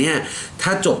ยาเนี่ยถ้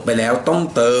าจบไปแล้วต้อง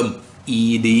เติม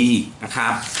ed นะครั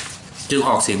บจึงอ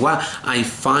อกเสียงว่า I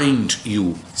find you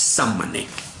some money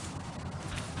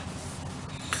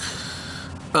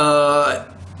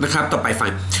นะครับต่อไปฟั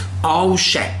ง I'll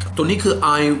check ตัวนี้คือ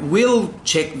I will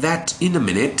check that in a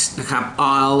minute นะครับ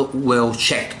I'll will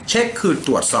check คือต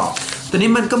รวจสอบตัว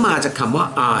นี้มันก็มาจากคำว่า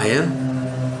I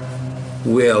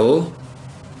will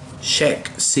check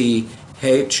C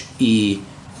H E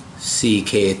C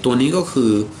K ตัวนี้ก็คื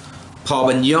อพอ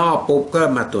มันย่อปุ๊บก็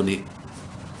มาตัวนี้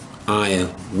I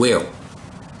will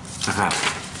นะครับ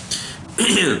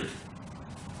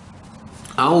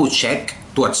I'll check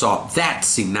ตรวจสอบ that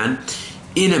สิ่งนั้น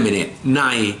in a minute ใน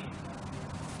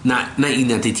อีก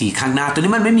นาทีข้างหน้าตัว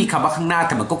นี้มันไม่มีคำว่าข้างหน้าแ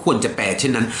ต่มันก็ควรจะแปลเช่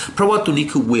นนั้นเพราะว่าตัวนี้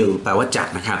คือ will แปลว่าจะ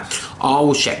นะครับ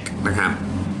I'll check นะครับ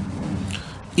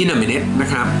in a minute นะ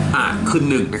ครับคือ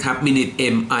หนึ่งนะครับ minute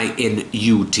M I N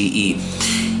U T E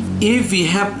if we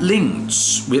have links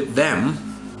with them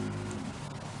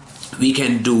we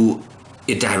can do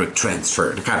a direct transfer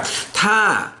นะครับถ้า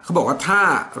เขาบอกว่าถ้า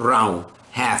เรา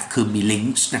have คือมี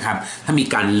links นะครับถ้ามี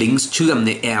การ links เชื่อมใ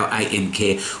น L I N K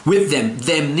with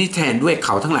them นี่แทนด้วยเข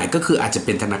าทั้งหลายก็คืออาจจะเ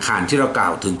ป็นธนาคารที่เรากล่า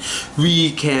วถึง we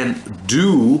can do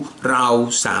เรา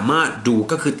สามารถดู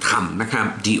ก็คือทำนะครับ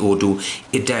do do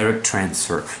a direct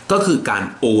transfer ก็คือการ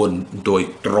โอนโดย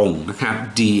ตรงนะครับ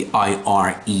D I R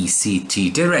E C T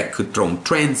direct คือตรง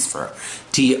transfer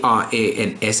T R A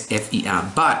N S F E R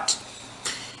but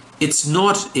it's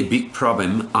not a big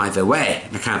problem either way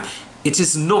นะครับ it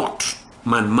is not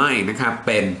มันไม่นะครับเ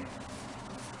ป็น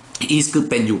is คือ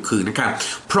เป็นอยู่คือนะครับ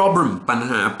problem ปัญ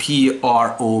หา P R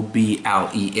O B L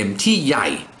E M ที่ใหญ่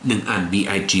1อัน B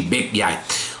I G big ใหญ่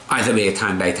either way ทา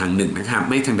งใดทางหนึ่งนะครับ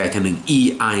ไม่ทางใดทางหนึ่ง E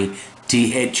I T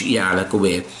H E R แล้วก็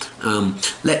way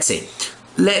let's say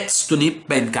let's ตัวนี้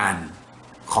เป็นการ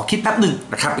ขอคิดแป๊บหนึ่ง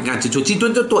นะครับเป็นการชวนชี้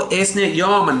ตัว S เนี่ย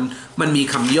ย่อมันมี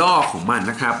คำย่อของมัน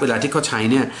นะครับเวลาที่เขาใช้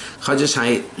เนี่ยเขาจะใช้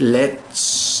let's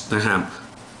นะครับ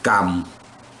กรรม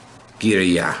กิ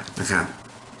ริยานะครับ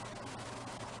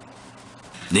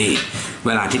นี่เว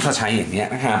ลาที่เขาใช้อย่างนี้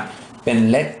นะครับเป็น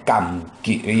เลทกรรม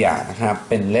กิริยานะครับ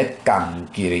เป็นเลทกรรม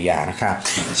กิริยานะครับ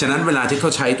ฉะนั้นเวลาที่เข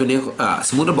าใช้ตัวนี้ส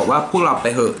มมุติเราบอกว่าพวกเราไป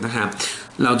เหอะนะครับ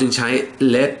เราจึงใช้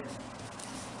let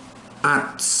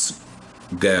us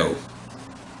go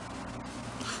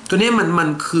ตัวนี้มัน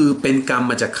คือเป็นกรรม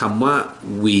มาจากคำว่า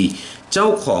we เจ้า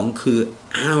ของคือ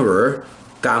our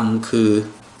กรรมคือ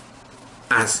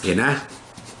us เห็นนะ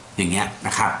อย่างเงี้ยน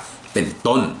ะครับเป็น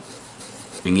ต้น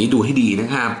อย่างนี้ดูให้ดีนะ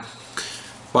ครับ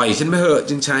ปล่อยฉันไปเถอะ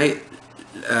จึงใช้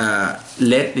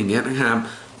let อย่างเงี้ยนะครับ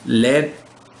let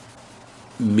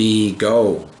me go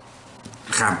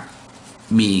ครับ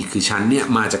me คือฉันเนี่ย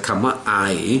มาจากคำว่า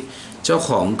I เจ้าข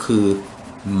องคือ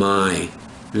my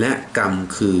และกรรม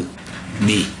คือ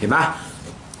me เห็นปะ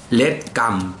let กรร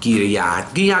มกิริยา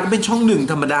ก็เป็นช่องหนึ่ง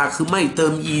ธรรมดาคือไม่เติ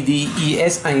ม ed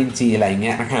es ing อะไรเ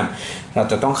งี้ยนะครับเรา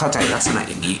จะต้องเข้าใจลักษณะ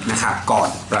อย่างนี้นะครับก่อน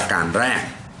ประการแรก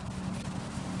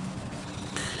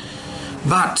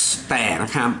but แต่น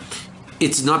ะครับ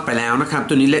it's not ไปแล้วนะครับ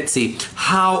ตัวนี้ let's see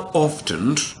how often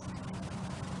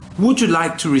would you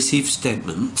like to receive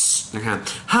statements นะครับ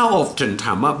how often ถ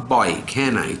ามว่าบ่อยแค่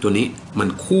ไหนตัวนี้มัน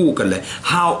คู่กันเลย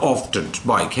how often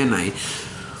บ่อยแค่ไหน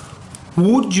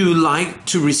would you like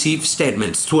to receive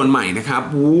statements ทวนใหม่นะครับ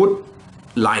would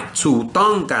like to ต้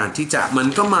องการที่จะมัน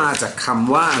ก็มาจากค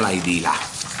ำว่าอะไรดีล่ะ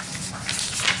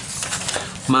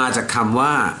มาจากคำว่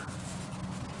า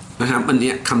นะครับอัน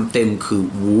นี้คำเต็มคือ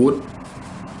would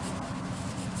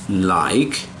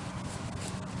like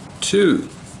to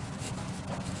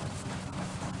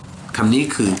คำนี้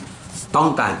คือต้อ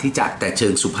งการที่จะแต่เชิ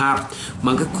งสุภาพ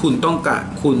มันก็คุณต้องการ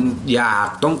คุณอยาก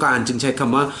ต้องการจึงใช้ค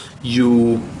ำว่า you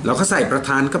แล้วก็ใส่ประธ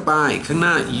านเข้าไปข้างห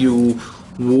น้า you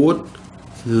would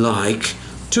like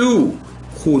to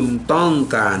คุณต้อง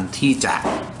การที่จะ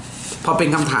พอเป็น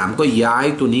คำถามก็ย้าย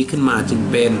ตัวนี้ขึ้นมาจึง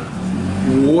เป็น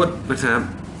would นะครับ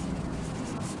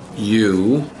you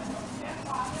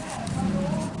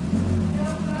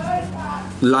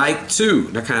like to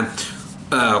นะครับ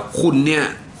คุณเนี่ย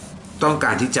ต้องก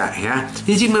ารที่จะฮะจ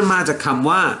ริงๆมันมาจากคำ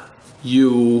ว่า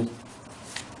you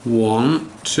want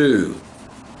to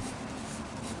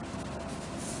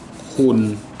คุณ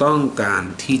ต้องการ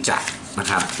ที่จะนะ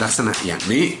ครับลักษณะอย่าง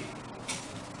นี้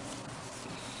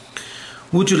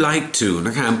would you like to น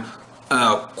ะครับ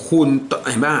คุณ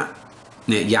เห็นป่ะ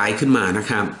เนี่ยย้ายขึ้นมานะ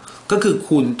ครับก็คือ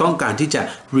คุณต้องการที่จะ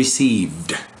receive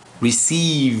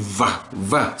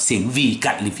เสียง v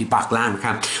กัดริมฝีปากล่างค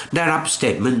รับได้รับ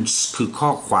statements คือข้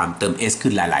อความเติม s ขึ้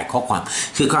นหลายๆข้อความ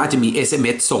คือเขาอาจจะมี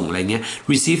sms ส่งอะไรเงี้ย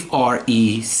receive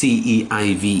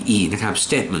receive นะครับ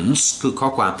statements คือข้อ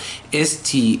ความ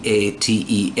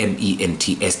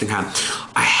statements นะครับ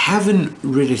I haven't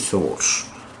really thought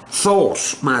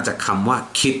มาจากคำว่า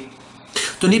คิด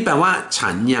ตัวนี้แปลว่าฉั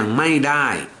นยังไม่ได้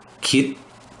คิด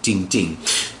จริงๆ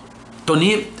ตัว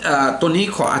นี้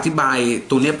ขออธิบาย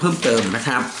ตัวนี้เพิ่มเติมนะค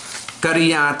รับกริ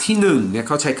ยาที่หนึ่งเนี่ยเ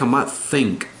ขาใช้คำว่า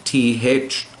think t h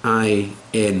i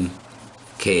n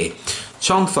k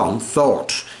ช่องสอง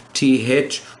thought t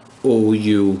h o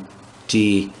u g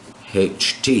h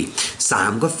t สา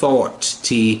มก็ thought t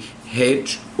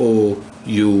h o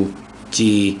u g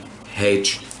h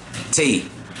t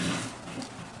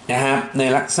นะครับใน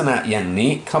ลักษณะอย่าง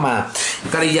นี้เข้ามา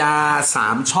กริยา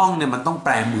3ช่องเนี่ยมันต้องแป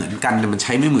ลเหมือนกันแต่มันใ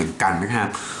ช้ไม่เหมือนกันนะครับ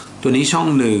ตัวนี้ช่อง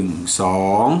1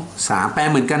 2 3แปล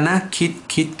เหมือนกันนะคิ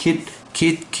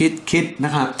ดน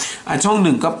ะครับช่อง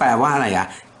1ก็แปลว่าอะไรอ่ะ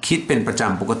คิดเป็นประจ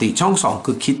ำปกติช่อง2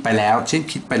คือคิดไปแล้วเช่น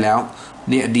คิดไปแล้ว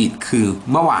เนี่ยอดีตคือ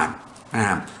เมื่อวานนะค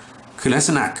รับคือลักษ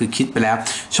ณะคือคิดไปแล้ว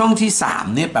ช่องที่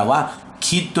3เนี่ยแปลว่า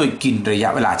คิดโดยกินระยะ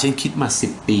เวลาเช่นคิดมา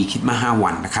10ปีคิดมา5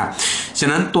วันนะครับฉะ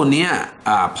นั้นตัวเนี้ย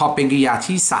พอเป็นกริยา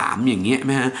ที่3อย่างเงี้ย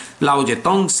นะฮะเราจะ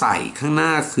ต้องใส่ข้างหน้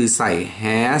าคือใส่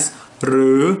has ห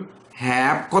รือ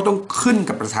have ก็ต้องขึ้น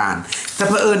กับประธานแต่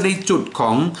เผอิญในจุดขอ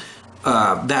ง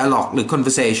dialogue หรือ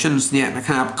conversations เนี่ยนะ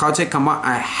ครับเขาใช้คำว่า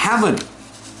I haven't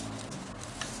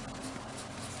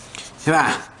ใช่ป่ะ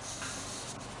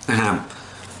นะครับ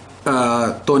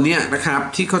ตัวเนี้ยนะครับ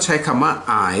ที่เขาใช้คำว่า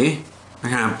I น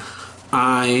ะครับ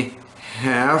I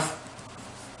have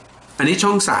อันนี้ช่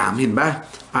อง3เห็นป่ะ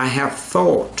I have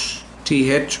thought t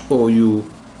h o u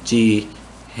g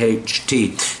h t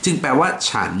จึงแปลว่า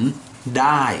ฉันไ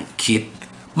ด้คิด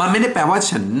มันไม่ได้แปลว่า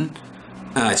ฉั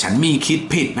นมีคิด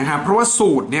ผิดนะครับเพราะว่า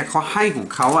สูตรเนี่ยเขาให้ของ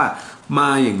เขาอะมา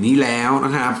อย่างนี้แล้วน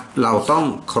ะครับเราต้อง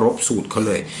เคารพสูตรเขาเ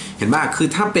ลยเห็นป่ะคือ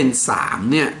ถ้าเป็น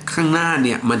3เนี่ยข้างหน้าเ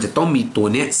นี่ยมันจะต้องมีตัว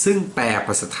เนี้ยซึ่งแปลภ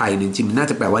าษาไทยจริงๆน่า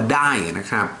จะแปลว่าได้นะ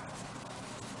ครับ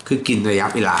คือกินระยะ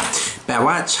เวลาแปล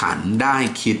ว่าฉันได้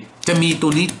คิดจะมีตั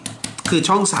วนี้คือ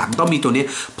ช่อง3ต้องมีตัวนี้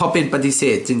พอเป็นปฏิเส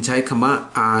ธจึงใช้คำว่า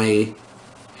I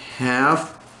have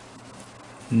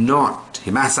not เ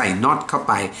ห็นไหมใส่ not เข้า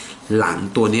ไปหลัง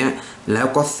ตัวเนี้ยแล้ว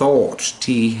ก็ thought t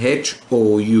h o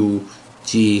u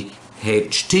g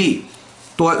h t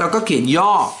ตัวแล้วก็เขียนย่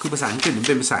อคือภาษาอังกฤษมันเ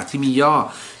ป็นภาษาที่มีย่อ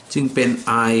จึงเป็น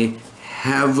I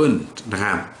haven't นะค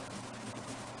รับ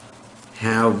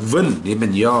haven't นี่เป็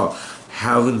นย่อ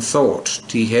haven't thought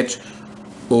T H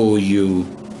O U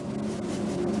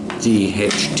G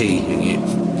H T อย่างเ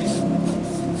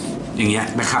งี้ย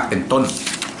นะครับเป็นต้น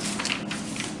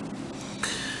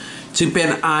จึงเป็น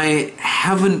I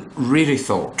haven't really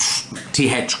thought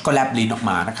th ก็แลบลิ้นออก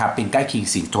มานะครับเป็นใกล้เคียง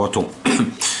สิ่งโทถูก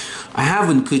I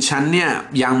haven't คือฉันเนี่ย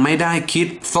ยังไม่ได้คิด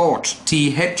thought t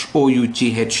h o u g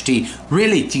h t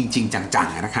really จริงๆจัง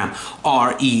ๆนะครับ r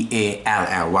e a l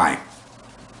l y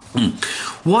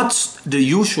What's the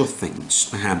usual things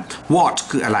นะครับ What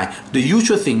คืออะไร The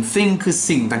usual thing คือ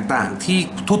สิ่งต่างๆที่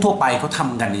ทั่วๆไปเขาท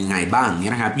ำกันยังไงบ้างเนี่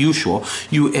ยนะครับ usual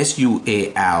u s u a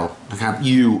l นะครับ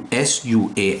u s u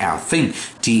a l thing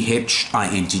t h i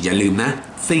n g อย่าลืมนะ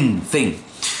thing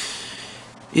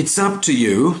It's up to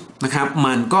you นะครับ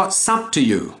มันก็ up to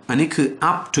you อันนี้คือ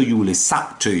up to you หรือ up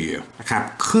to you นะครับ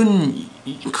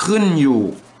ขึ้นอยู่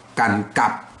กันกั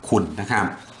บคุณนะครับ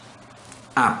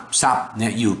up sub เนี่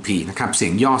ย up นะครับเสี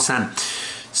ยงย่อสั้น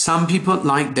some people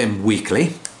like them weekly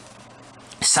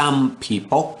some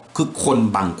people คือคน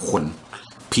บางคน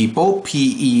people p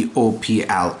e o p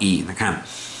l e นะครับ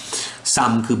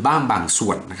some คือบางส่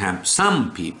วนนะครับ some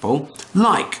people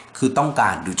like คือต้องกา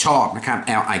รหรือชอบนะครับ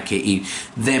l i k e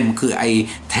them คือไอ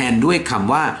แทนด้วยค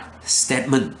ำว่า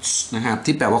statements นะครับ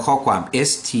ที่แปลว่าข้อความ s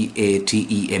t a t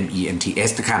e m e n t s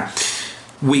นะครับ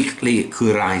weekly คื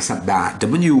อรายสัปดาห์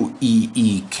w e e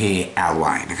k l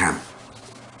y นะครับ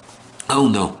oh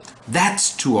no that's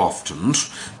too often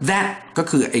that ก็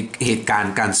คือไอเหตุการ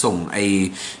ณ์การส่งไอ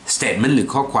statement หรือ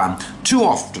ข้อความ too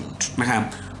often นะครับ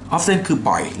often คือ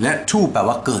บ่อยและ too แปล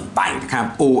ว่าเกินไปนะครับ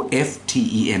o f t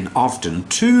e n often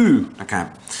too นะครับ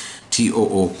t o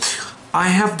o I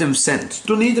have them sent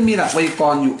ตัวนี้จะมีหลักไวยาก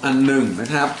รณ์อยู่อันหนึ่งนะ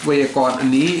ครับไวยากรณ์อัน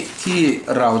นี้ที่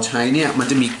เราใช้เนี่ยมัน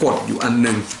จะมีกฎอยู่อันห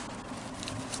นึ่ง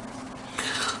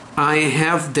I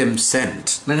have them sent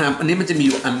นะครับอันนี้มันจะมีอ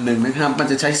ยู่อันหนึ่งนะครับมัน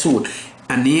จะใช้สูตร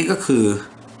อันนี้ก็คือ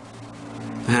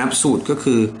นะครับสูตรก็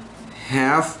คือ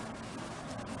have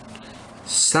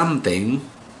something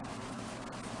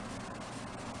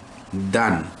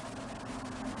done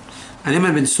อันนี้มั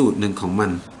นเป็นสูตรหนึ่งของมั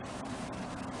น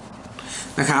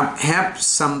นะครับ have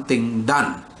something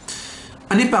done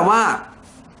อันนี้แปลว่า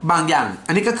บางอย่าง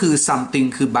อันนี้ก็คือ something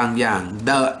คือบางอย่าง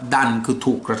done คือ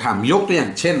ถูกกระทำยกตัวอย่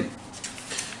างเช่น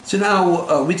ฉันเอา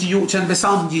วิทยุฉันไปซ่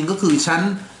อมจริงก็คือ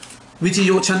วิท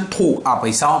ยุฉันถูกเอาไป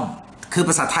ซ่อมคือภ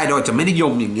าษาไทยเราจะไม่นิย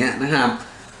มอย่างเงี้ยนะครับ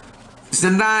ฉั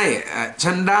นไ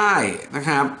ด้นะค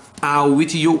รับเอาวิ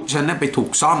ทยุฉันไปถูก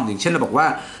ซ่อมอย่างเช่นเราบอกว่า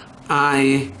I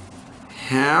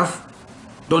have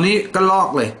ตัวนี้ก็ลอก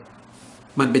เลย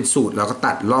มันเป็นสูตรเราก็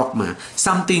ตัดลอกมา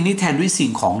something นี่แทนด้วยสิ่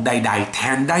งของใดๆแท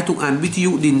นได้ทุกอันวิท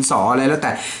ยุดินสออะไรแล้วแ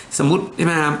ต่สมมุติใช่ไ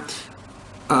หมครับ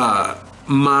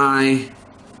my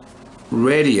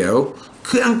radio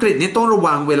คืออังกฤษนี่ต้องระ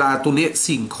วังเวลาตัวนี้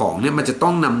สิ่งของเนี่ยมันจะต้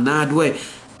องนำหน้าด้วย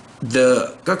the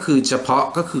ก็คือเฉพาะ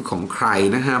ก็คือของใคร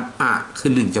นะครับคื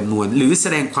อ1จำนวนหรือแส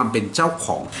ดงความเป็นเจ้าข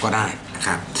องก็ได้นะค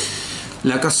รับแ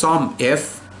ล้วก็ซ่อม f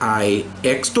i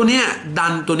x ตัวเนี้ยดั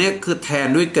นตัวเนี้ยคือแทน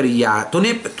ด้วยกริยาตัว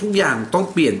นี้ทุกอย่างต้อง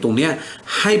เปลี่ยนตรงเนี้ย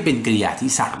ให้เป็นกริยา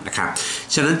ที่3นะครับ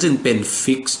ฉะนั้นจึงเป็น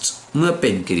fixed เมื่อเป็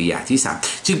นกริยาที่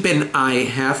3จึงเป็น I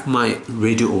have my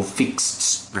radio fixed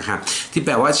นะครับที่แป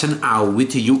ลว่าฉันเอาวิ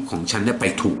ทยุของฉันเนี่ยไป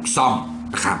ถูกซ่อม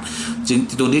นะครับจึง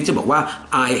ตัวนี้จะบอกว่า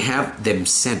I have them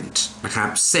sent นะครับ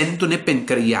sent ตัวนี้เป็น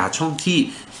กริยาช่องที่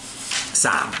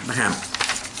3นะครับ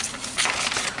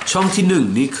ช่องที่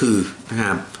1นี่คือนะค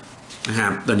รับ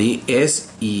ตัวนี้ s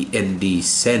e n d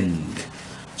send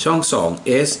ช่อง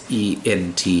2 s e n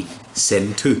t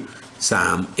sent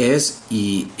 3 s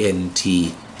e n t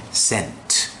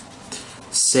sent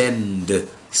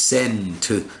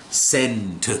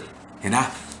sendเห็นนะ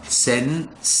send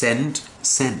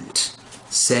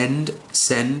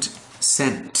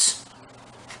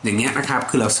อย่างเงี้ยนะครับ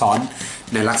คือเราซ้อน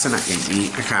ในลักษณะอย่างนี้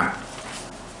นะครับ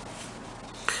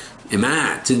เห็นไหม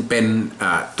จึงเป็น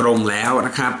ตรงแล้วน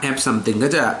ะครับ have something ก็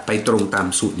จะไปตรงตาม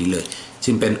สูตรนี้เลย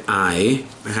จึงเป็น I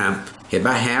นะครับเห็น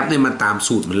ป่ะ have เนี่ยมันตาม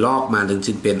สูตรมันลอกมา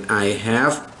จึงเป็น I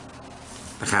have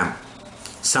นะครับ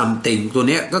something ตัวเ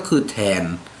นี้ยก็คือแทน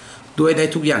ด้วยได้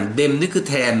ทุกอย่าง them นี่คือ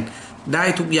แทนได้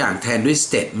ทุกอย่างแทนด้วย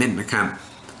statement นะครับ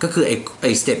ก็คือไ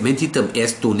อ้ statement ที่เติม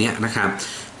s ตัวเนี้ยนะครับ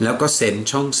แล้วก็ send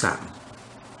ช่อง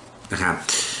3นะครับ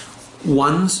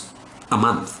once a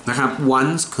month นะครับ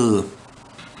once คือ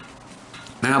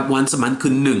นะครับ once a month คื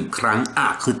อ1ครั้ง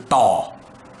คือต่อ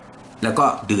แล้วก็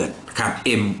เดือนนะครับ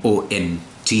m o n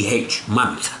t h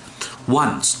month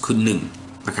once คือ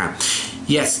1นะครับ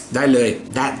yes ได้เลย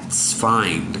that's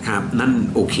fine นะครับนั่น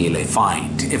โอเคเลย fine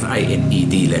f i n e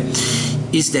d เลย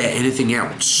is there anything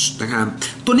else นะครับ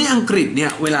ตัวนี้อังกฤษเนี่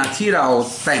ยเวลาที่เรา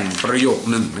แต่งประโยค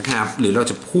หนึ่งนะครับหรือเรา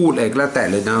จะพูดอะไรก็แล้วแต่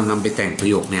เลยนำไปแต่งประ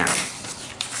โยคเนี่ย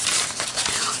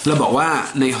เราบอกว่า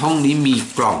ในห้องนี้มี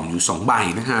กล่องอยู่2ใบ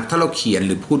นะครับถ้าเราเขียนห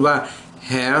รือพูดว่า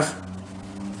have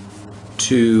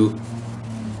two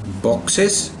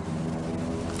boxes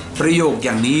ประโยคอ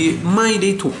ย่างนี้ไม่ได้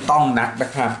ถูกต้องนักนะ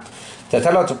ครับแต่ถ้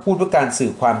าเราจะพูดเพื่อการสื่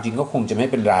อความจริงก็คงจะไม่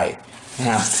เป็นไรนะ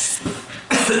ครับ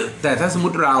แต่ถ้าสมมุ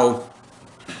ติเรา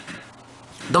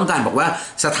ต้องการบอกว่า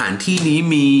สถานที่นี้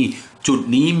มีจุด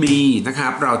นี้มีนะครั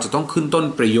บเราจะต้องขึ้นต้น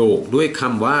ประโยคด้วยค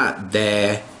ำว่า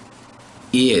there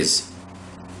is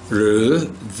หรือ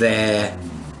there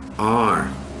are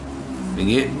อย่า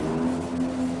งนี้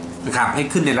นะครับให้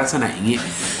ขึ้นในลักษณะอย่างนี้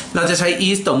เราจะใช้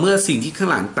is ต่อเมื่อสิ่งที่ข้าง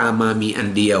หลังตามมามีอัน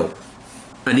เดียว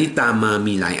อันนี้ตามมา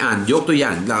มีหลายอันยกตัวอย่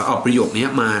างเราเอาประโยคนี้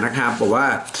มานะครับบอกว่า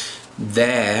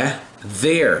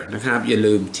there นะครับอย่า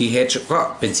ลืม th ก็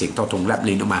เป็นเสียงต่อทงแลบ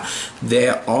ลิ้นออกมา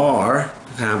there are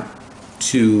นะครับ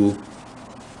two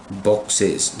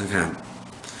boxes นะครับ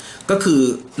ก็คือ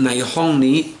ในห้อง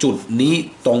นี้จุดนี้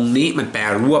ตรงนี้มันแปล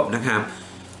รวบนะครับ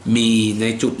มีใน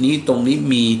จุดนี้ตรงนี้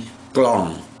มีกล่อง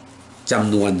จ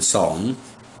ำนวน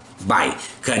2ใบ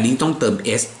คืออันนี้ต้องเติม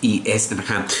es นะ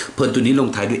ครับเพิ่มตัวนี้ลง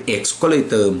ท้ายด้วย x ก็เลย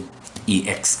เติม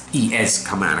es เ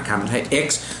ข้ามานะครับให้ x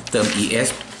เติม es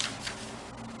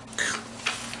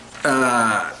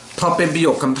พอเป็นประโย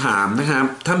คคำถามนะครับ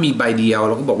ถ้ามีใบเดียวเ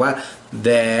ราก็บอกว่า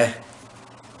there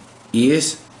is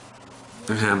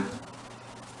นะครับ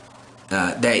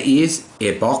there is a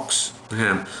box นะค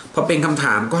รับพอเป็นคำถ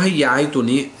ามก็ให้ย้ายตัว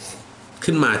นี้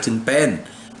ขึ้นมาจึงเป็น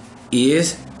is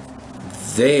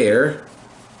there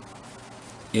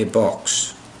a box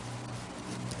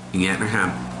อย่างเงี้ยนะครับ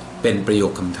เป็นประโย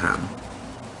คคำถาม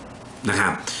นะครั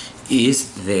บ is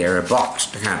there a box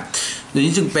นะครับตัว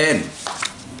นี้จึงเป็น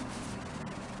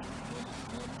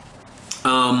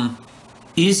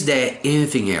is there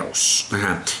anything else นะค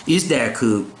รับ is there คื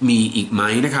อมีอีกไหม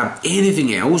นะครับ anything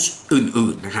else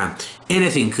อื่นๆนะครับ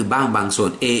anything คือบ้างบางส่ว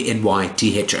น a n y t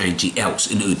h i n g else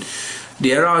อื่นๆเ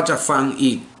ดี๋ยวเราจะฟัง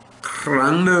อีกค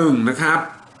รั้งหนึ่งนะครับ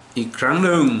อีกครั้งห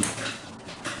นึ่ง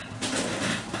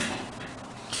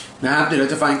นะครับเดี๋ยวเรา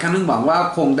จะฟังอีกครั้งหนึ่งหวังว่า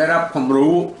คงได้รับความ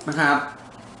รู้นะครับ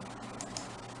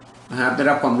ได้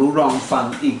รับความรู้ลองฟัง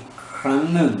อีกครั้ง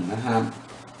หนึ่งนะครับ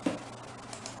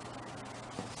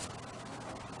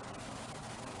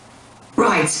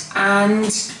Right,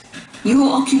 and your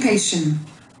occupation?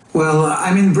 Well,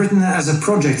 I'm in Britain as a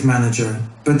project manager,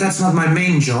 but that's not my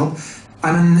main job.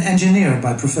 I'm an engineer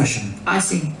by profession. I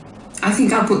see. I think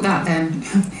I'll put that then.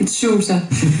 It's shorter.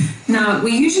 Now,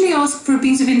 we usually ask for a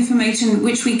piece of information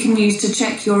which we can use to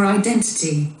check your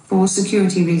identity for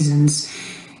security reasons.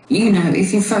 You know, if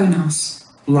you phone us.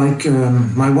 Like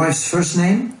my wife's first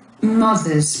name?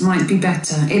 Mother's might be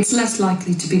better. It's less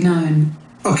likely to be known.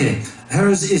 Okay,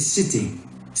 hers is Siti.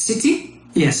 Siti?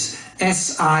 Yes,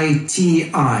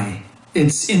 S-I-T-I.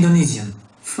 It's Indonesian.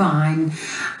 Fine.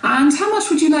 And how much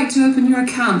would you like to open your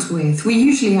account with? We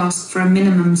usually ask for a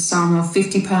minimum sum of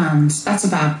 £50. That's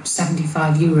about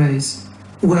 75 euros.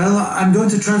 Well, I'm going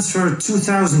to transfer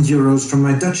 2,000 euros from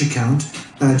my Dutch account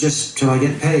just till I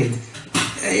get paid.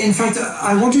 In fact,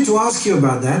 I wanted to ask you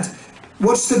about that.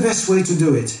 What's the best way to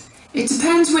do it? It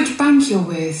depends which bank you're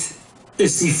with.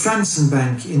 It's the Fransen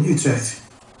Bank in Utrecht.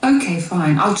 Okay,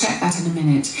 fine. I'll check that in a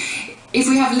minute. If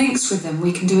we have links with them,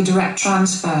 we can do a direct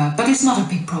transfer, but it's not a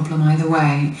big problem either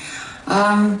way.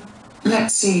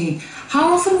 Let's see. How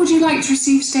often would you like to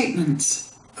receive statements?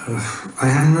 I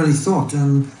hadn't really thought.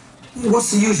 What's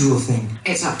the usual thing?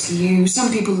 It's up to you.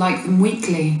 Some people like them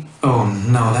weekly. Oh,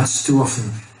 no, that's too often.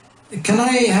 Can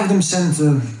I have them sent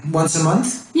once a month?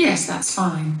 Yes, that's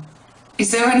fine.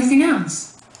 Is there anything else?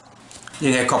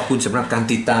 ยังไงขอบคุณสำหรับการ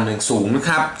ติดตามอย่างสูงนะค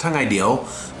รับถ้าไงเดี๋ยว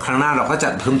ครั้งหน้าเราก็จะ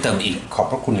เพิ่มเติมอีกขอบ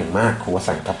พระคุณอย่างมากครูว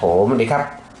สันต์ครับผมสวัสดีครั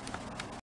บ